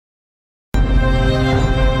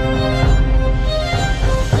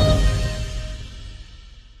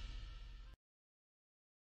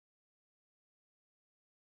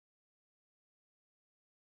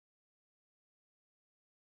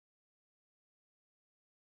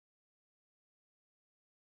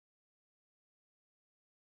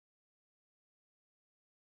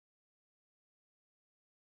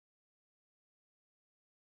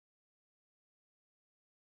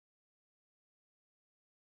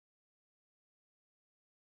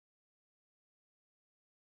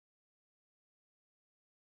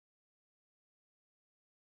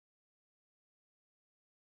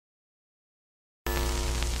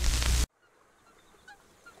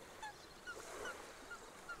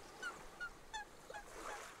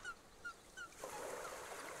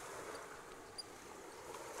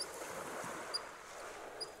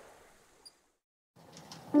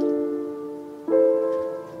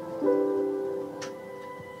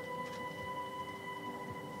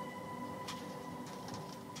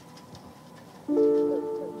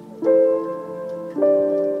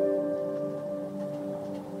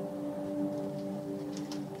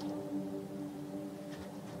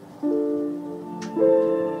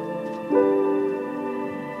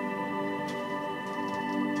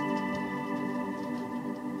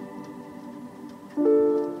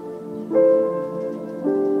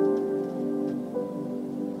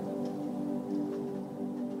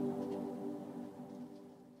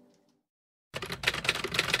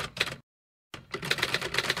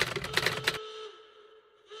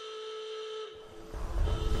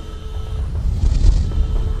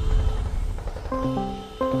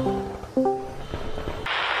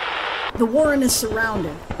The Warren is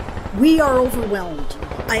surrounded. We are overwhelmed.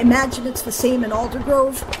 I imagine it's the same in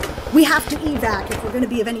Aldergrove. We have to evac if we're going to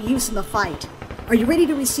be of any use in the fight. Are you ready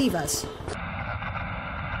to receive us?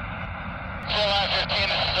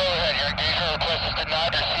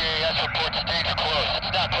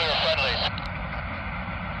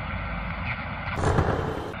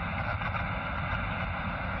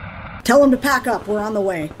 Tell them to pack up. We're on the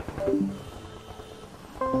way.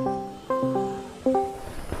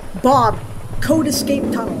 Bob, code escape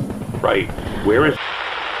tunnel. Right. Where is...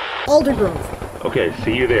 Aldergrove. Okay,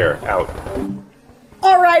 see you there. Out.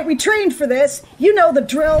 Alright, we trained for this. You know the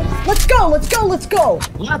drill. Let's go, let's go, let's go!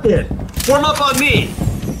 Lock it! Form up on me!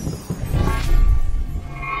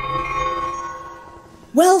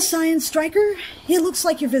 Well, Science Striker, it looks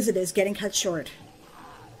like your visit is getting cut short.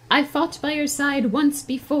 I fought by your side once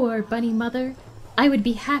before, Bunny Mother. I would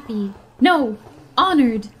be happy, no,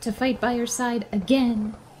 honored to fight by your side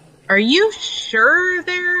again. Are you sure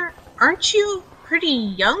there? Aren't you pretty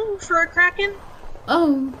young for a Kraken?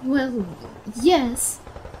 Oh, well, yes.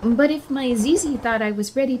 But if my Zizi thought I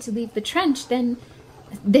was ready to leave the trench, then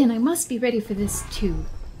I must be ready for this too.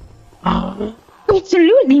 Oh,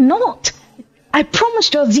 absolutely not. I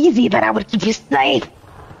promised your Zizi that I would keep you safe.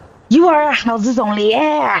 You are our house's only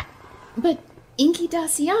heir. But, Inky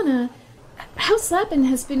Daciana, House Lappin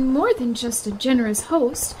has been more than just a generous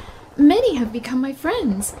host. Many have become my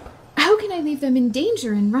friends. How can I leave them in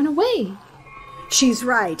danger and run away? She's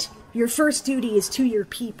right. Your first duty is to your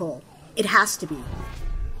people. It has to be.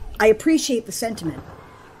 I appreciate the sentiment,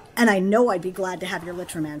 and I know I'd be glad to have your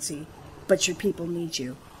litromancy, but your people need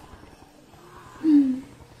you.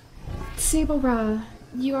 Sable Ra,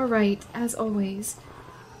 you are right, as always.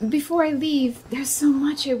 Before I leave, there's so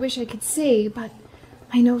much I wish I could say, but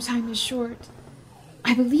I know time is short.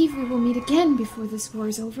 I believe we will meet again before this war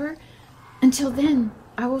is over. Until then,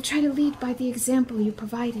 I will try to lead by the example you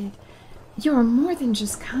provided. You are more than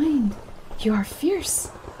just kind. You are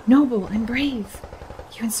fierce, noble, and brave.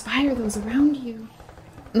 You inspire those around you.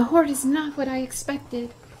 The Horde is not what I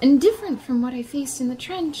expected, and different from what I faced in the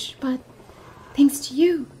trench, but thanks to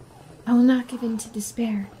you, I will not give in to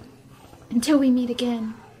despair. Until we meet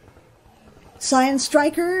again. Science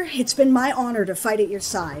Striker, it's been my honor to fight at your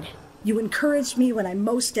side. You encouraged me when I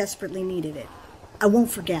most desperately needed it. I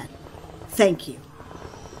won't forget. Thank you.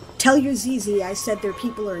 Tell your Zizi I said their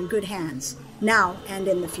people are in good hands, now and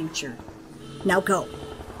in the future. Now go.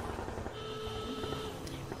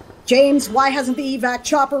 James, why hasn't the evac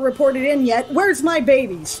chopper reported in yet? Where's my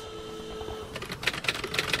babies?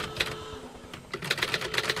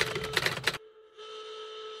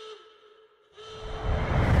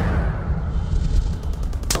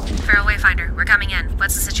 Feral Wayfinder, we're coming in.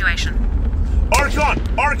 What's the situation?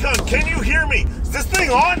 Archon, can you hear me? Is this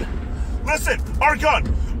thing on? Listen,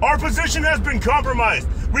 Archon, our position has been compromised.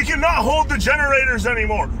 We cannot hold the generators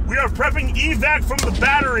anymore. We are prepping evac from the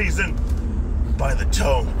batteries and... by the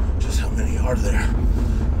tome. Just how many are there?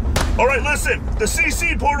 Alright, listen. The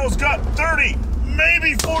CC portal's got 30,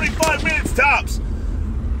 maybe 45 minutes tops.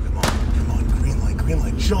 Come on. Green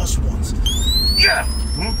light, just once. Yeah!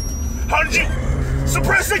 How did you...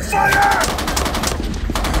 Suppressing fire!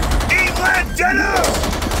 Eat lead, denos!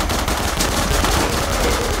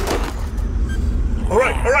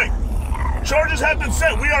 Alright. Charges have been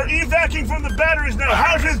set. We are evacing from the batteries now.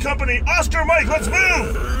 How's his company? Oscar Mike, let's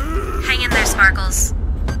move! Hang in there, Sparkles.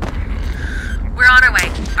 We're on our way.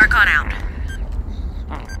 Archon out.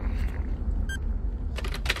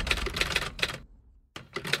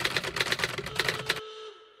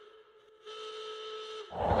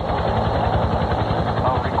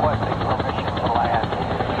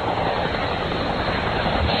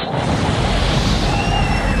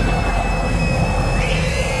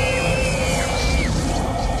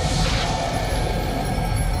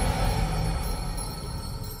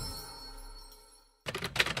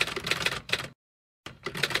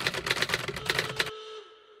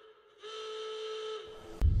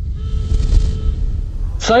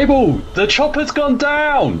 Sable, the chopper's gone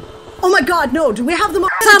down! Oh my god, no, do we have them on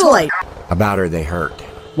satellite? About her, they hurt.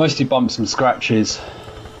 Mostly bumps and scratches.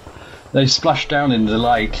 They splashed down in the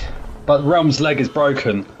lake, but Realm's leg is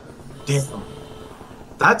broken. Damn.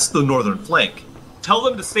 That's the northern flank. Tell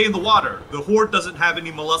them to stay in the water. The Horde doesn't have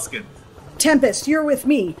any molluscan. Tempest, you're with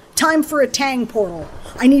me. Time for a Tang portal.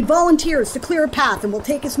 I need volunteers to clear a path, and we'll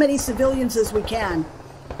take as many civilians as we can.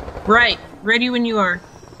 Right. Ready when you are.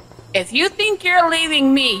 If you think you're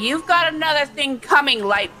leaving me, you've got another thing coming,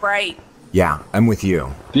 Light Bright. Yeah, I'm with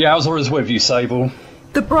you. The Owl's is with you, Sable.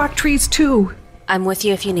 The Brock trees too. I'm with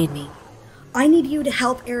you if you need me. I need you to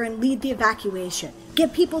help Aaron lead the evacuation.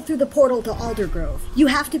 Get people through the portal to Aldergrove. You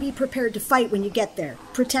have to be prepared to fight when you get there.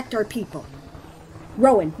 Protect our people.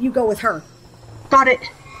 Rowan, you go with her. Got it.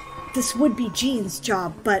 This would be Jean's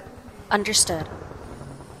job, but... Understood.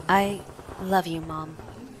 I love you, Mom.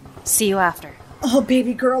 See you after. Oh,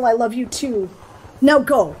 baby girl, I love you too. Now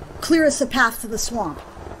go. Clear us a path to the swamp.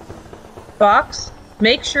 Fox,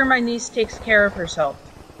 make sure my niece takes care of herself.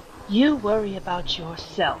 You worry about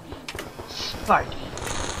yourself, Sparky.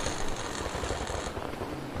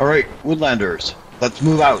 All right, Woodlanders, let's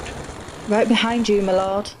move out. Right behind you, my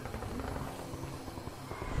lord.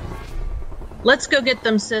 Let's go get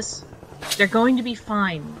them, sis. They're going to be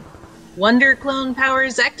fine. Wonder clone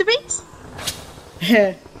powers activate?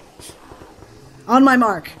 On my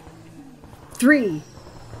mark. 3,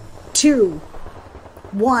 2,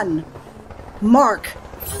 1. Mark.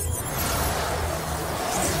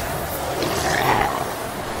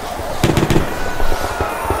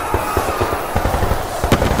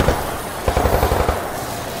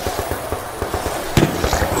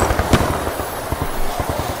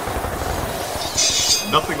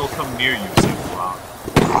 Nothing will come near you, Samuel.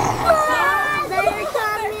 They're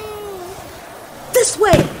coming! This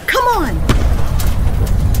way! Come on!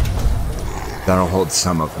 That'll hold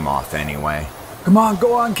some of them off anyway. Come on,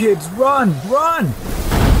 go on, kids. Run! Run!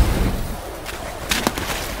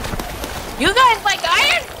 You guys like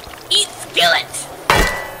iron? Eat skillets!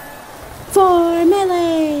 For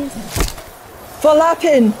melees! For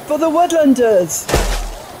Lappin! For the Woodlanders!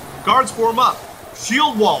 Guards form up!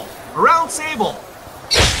 Shield wall! Around Sable!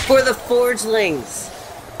 For the forgelings!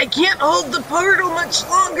 I can't hold the portal much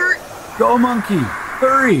longer! Go, monkey!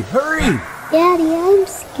 Hurry! Hurry! Daddy, I'm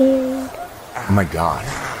scared. Oh my god,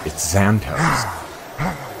 it's Xantos.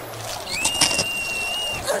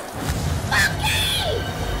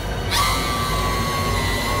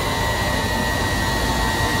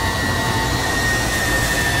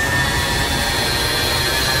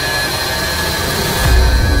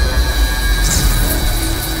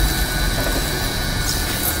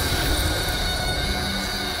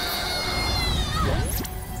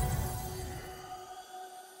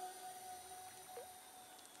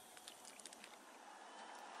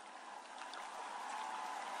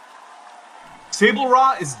 Sable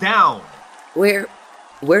Raw is down. Where'd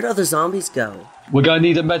all the zombies go? We're gonna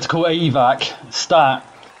need a medical evac. Stat.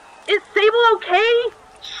 Is Sable okay?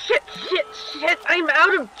 Shit, I'm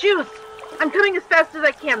out of juice. I'm coming as fast as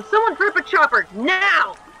I can. Someone prep a chopper,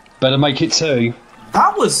 now! Better make it 2.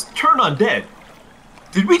 That was Turn Undead.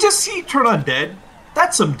 Did we just see Turn Undead?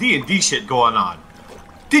 That's some D&D shit going on.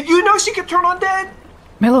 Did you know she could turn undead?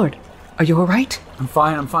 My lord, are you alright? I'm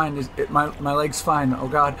fine. My leg's fine. Oh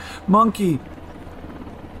god. Monkey!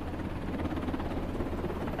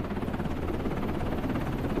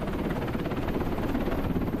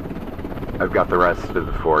 I've got the rest of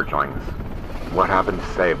the forgelings. What happened to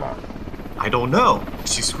Sable? I don't know.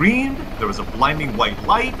 She screamed, there was a blinding white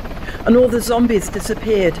light. And all the zombies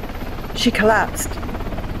disappeared. She collapsed.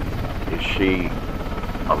 Is she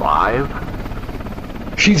alive?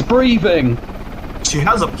 She's breathing! She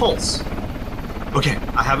has a pulse. Okay,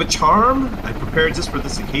 I have a charm. I prepared just for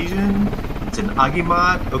this occasion. It's an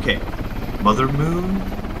Agimat. Okay, Mother Moon,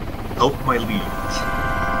 help my liege.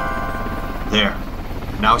 There.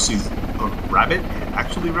 Now she's a rabbit,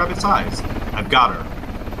 actually rabbit sized. I've got her.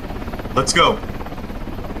 Let's go.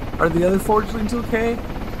 Are the other forgelings okay?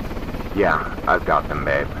 Yeah, I've got them,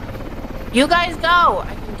 babe. You guys go.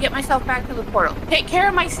 I can get myself back to the portal. Take care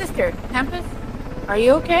of my sister. Tempest, are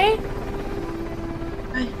you okay?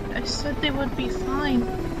 I said they would be fine.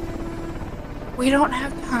 We don't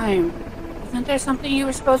have time. Isn't there something you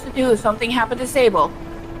were supposed to do if something happened to Sable?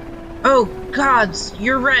 Oh, gods,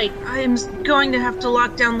 you're right. I'm going to have to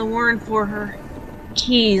lock down the warren for her.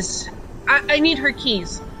 Keys. I need her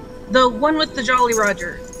keys. The one with the Jolly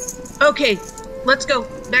Roger. Okay, let's go.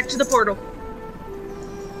 Back to the portal.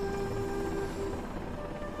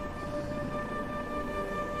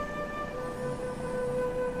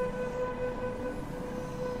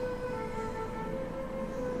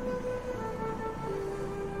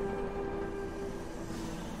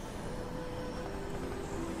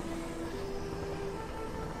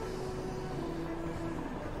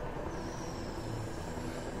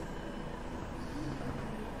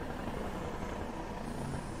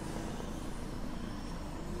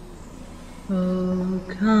 Oh,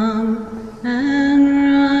 come and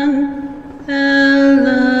run,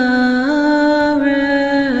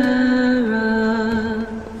 El-Ahrairah.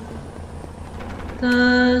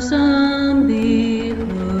 The zombie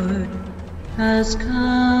horde has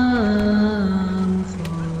come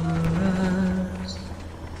for us.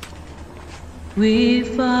 We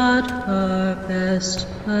fought our best,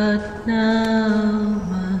 but now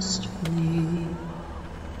must flee.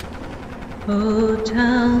 Oh,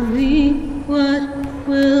 tell me what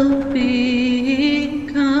will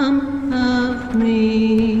become of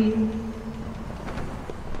me.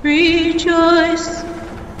 Rejoice,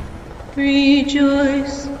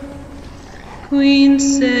 rejoice, Queen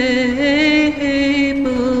Saberah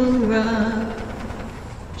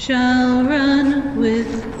shall run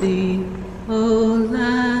with thee, O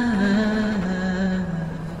Laban.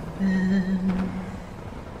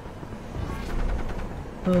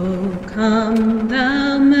 O come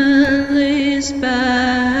thou Melei's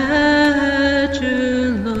badger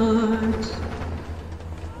lords,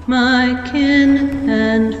 my kin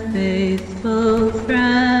and faithful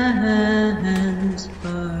friends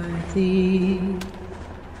are thee.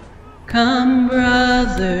 Come,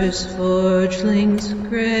 brothers, forgelings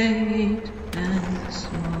great and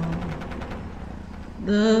small,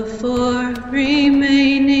 the four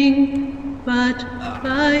remaining, but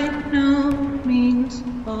by no means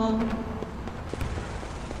all.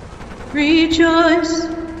 Rejoice,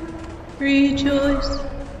 rejoice,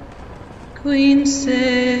 Queen Saberah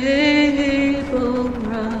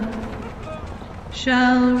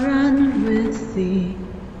shall run with thee,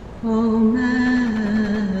 O Melei's.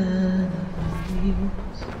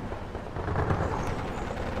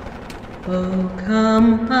 O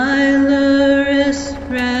come, El-Ahrairah's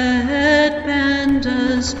red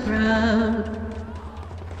bandas proud,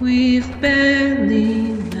 we've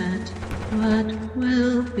barely met, what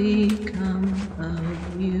will become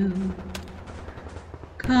of you?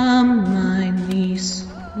 Come, my niece,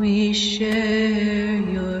 we share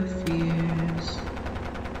your fears,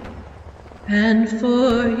 and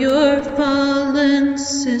for your fallen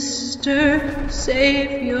sister,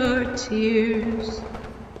 save your tears.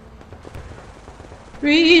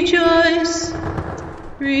 Rejoice,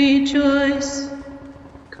 rejoice,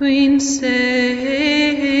 Queen Saberah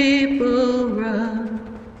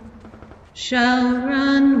shall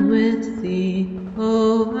run with thee,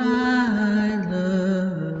 O El-Ahrairah.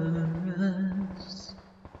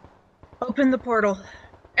 Open the portal.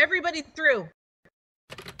 Everybody through.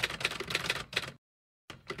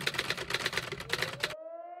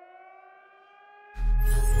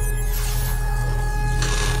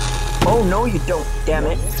 Oh, no you don't, damn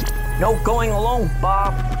it. No going alone,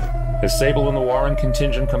 Bob. Has Sable and the Warren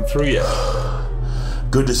contingent come through yet?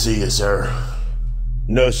 Good to see you, sir.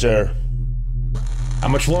 No, sir. How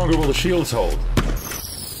much longer will the shields hold?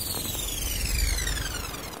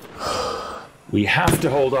 We have to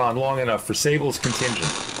hold on long enough for Sable's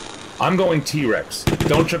contingent. I'm going T-Rex.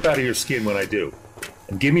 Don't jump out of your skin when I do.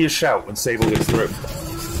 And give me a shout when Sable gets through.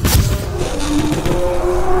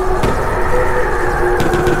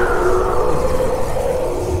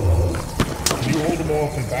 Can you hold them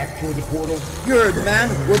off and back toward the portal? Good, man.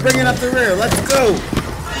 We're bringing up the rear. Let's go.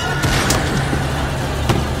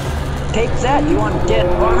 Take that, you undead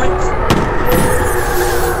varmints!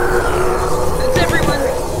 That's everyone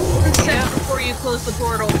set before you close the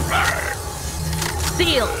portal.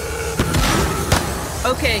 Seal!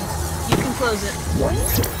 Okay, you can close it.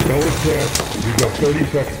 Tell us that. We've got 30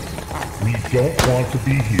 seconds. We don't want to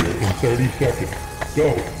be here in 30 seconds.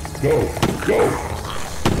 Go, go, go!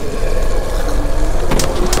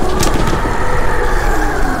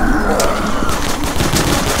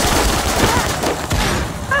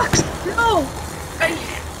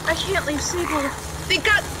 I can't leave Sable. They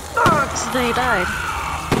got Fox! They died.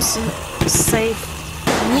 Save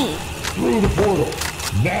me. Through the portal!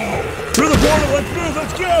 Now! Through the portal! Let's move!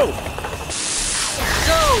 Let's go!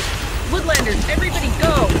 Go! Woodlanders, everybody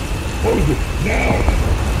go! Close it! Now!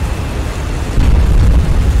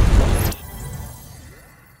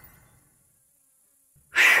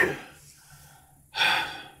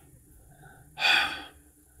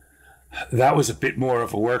 That was a bit more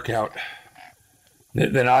of a workout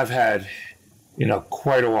than I've had,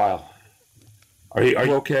 quite a while. Are you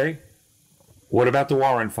okay? What about the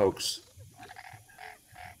Warren folks?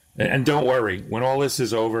 And don't worry, when all this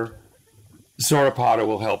is over, Sauropoda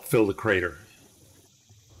will help fill the crater.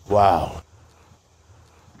 Wow.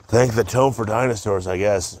 Thank the tome for dinosaurs, I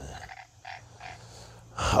guess.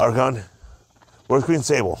 Archon, where's Queen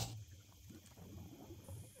Sable?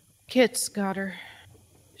 Kit's got her.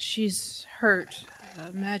 She's hurt.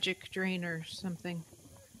 A magic drain or something.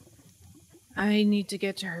 I need to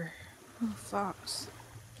get to her. Oh, Fox.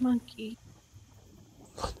 Monkey.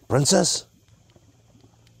 Princess?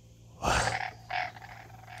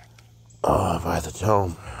 Oh, by the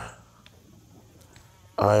tome.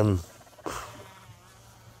 I'm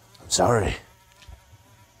sorry.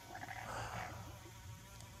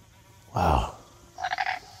 Wow.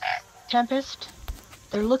 Tempest,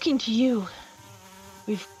 they're looking to you.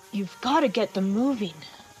 You've got to get them moving.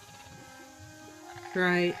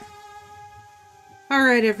 Right.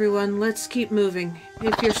 Alright, everyone, let's keep moving.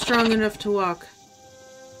 If you're strong enough to walk,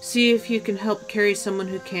 see if you can help carry someone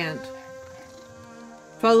who can't.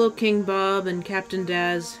 Follow King Bob and Captain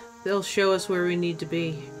Daz. They'll show us where we need to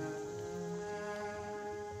be.